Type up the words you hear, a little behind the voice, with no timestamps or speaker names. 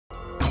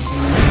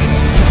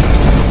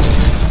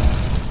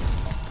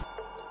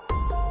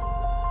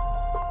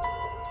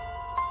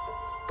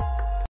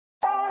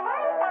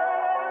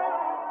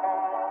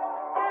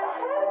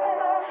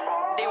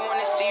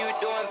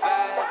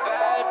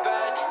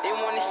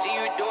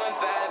doing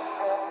bad.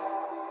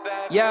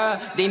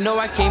 Yeah, they know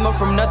I came up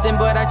from nothing,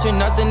 but I turned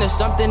nothing to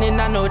something. And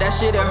I know that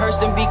shit, it hurts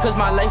them because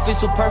my life is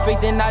so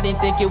perfect. And I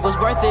didn't think it was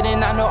worth it.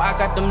 And I know I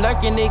got them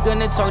lurking, they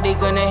gonna talk, they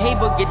gonna hate,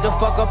 but get the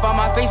fuck up on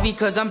my face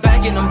because I'm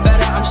back and I'm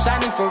better. I'm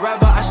shining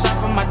forever, I shine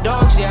for my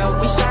dogs, yeah,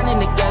 we shining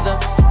together.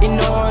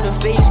 Ignore the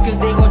face, cause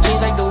they gon'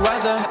 change like the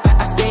weather.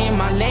 I stay in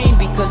my lane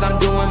because I'm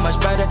doing much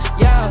better,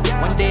 yeah.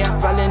 One day I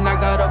fell and I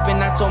got up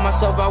and I told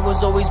myself I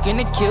was always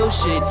gonna kill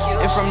shit.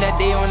 And from that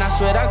day on, I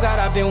swear to God,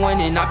 I've been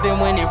winning, I've been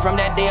winning. From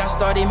that day I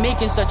started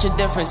making such a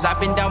difference. I've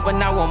been down, but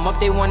now I'm up.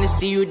 They wanna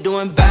see you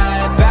doing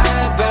bad,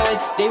 bad,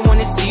 bad. They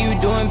wanna see you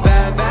doing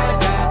bad, bad,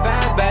 bad,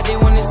 bad, bad. They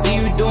wanna see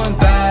you doing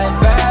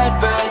bad,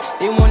 bad, bad.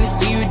 They wanna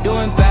see you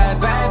doing bad,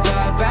 bad,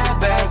 bad, bad,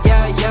 bad.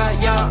 Yeah,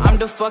 yeah, yeah. I'm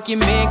the fucking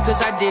man,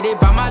 cause I did it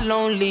by my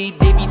lonely.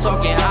 They be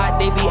talking hot,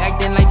 they be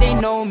acting like they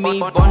know me.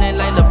 Ballin'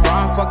 like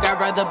LeBron, fuck, I'd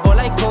rather ball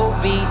like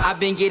Kobe. I've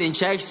been getting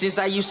checks since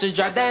I used to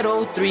drive that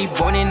 03.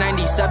 Born in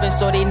 97,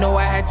 so they know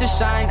I had to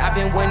shine. I've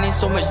been winning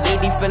so much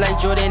lately, feel like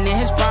Jordan in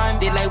his prime.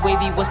 They like,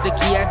 wavy, what's the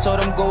key? I told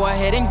them go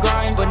ahead and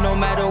grind. But no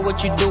matter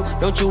what you do,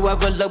 don't you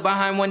ever look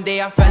behind. One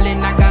day I fell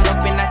and I got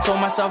up and I told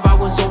myself I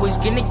was always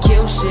gonna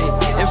kill shit.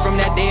 And from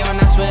that day on,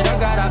 I swear to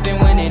God, I've been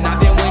winning, I've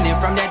been winning.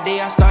 From that day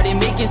I started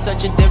making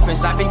such a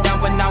difference. I've been down,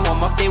 but now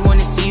I'm up. They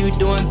wanna see you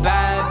doing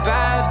bad,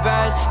 bad,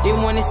 bad. They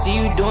wanna see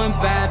you doing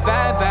bad,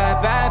 bad,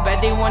 bad, bad,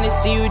 bad. They wanna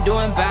see you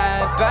doing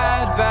bad,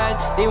 bad,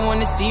 bad. They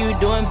wanna see you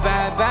doing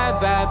bad, bad,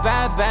 bad,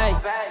 bad,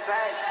 bad.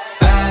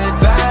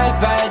 Bad,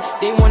 bad,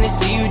 bad. They wanna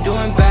see you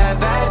doing bad,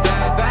 bad,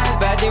 bad, bad.